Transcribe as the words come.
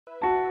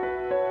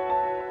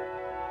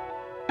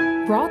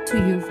brought to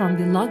you from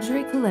the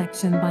luxury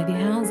collection by the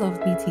hands of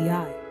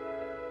bti.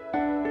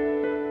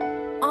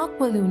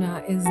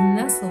 Aqualuna is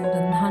nestled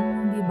in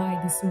Dhanmondi by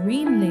the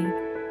serene lake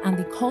and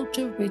the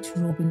culture-rich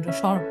Rabindra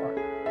Sarobar.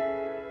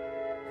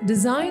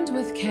 Designed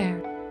with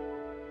care,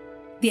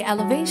 the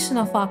elevation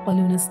of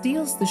Aqualuna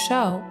steals the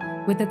show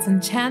with its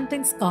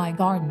enchanting sky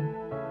garden.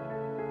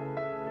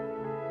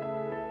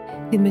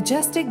 The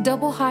majestic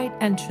double-height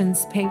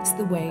entrance paves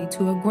the way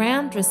to a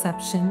grand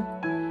reception,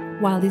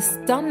 while the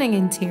stunning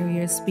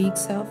interior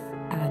speaks of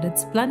added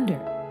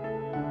splendor.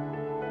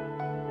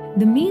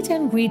 The meet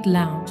and greet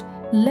lounge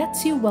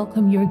lets you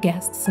welcome your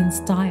guests in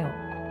style.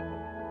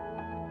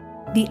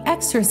 The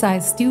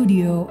exercise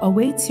studio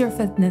awaits your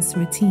fitness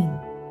routine.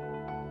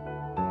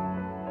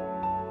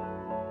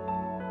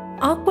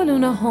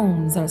 Aqualuna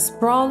homes are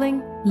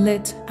sprawling,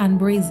 lit, and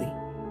breezy,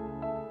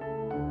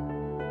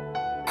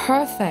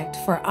 perfect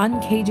for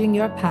uncaging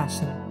your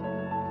passion.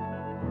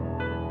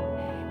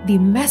 The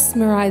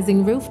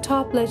mesmerizing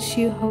rooftop lets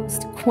you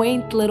host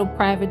quaint little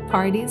private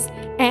parties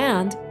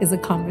and is a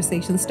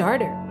conversation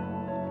starter.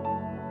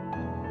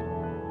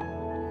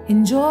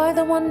 Enjoy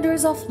the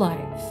wonders of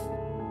life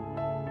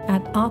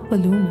at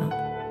Aqualuna.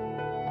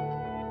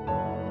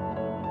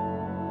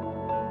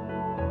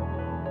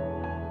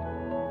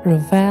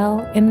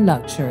 Revel in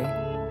luxury.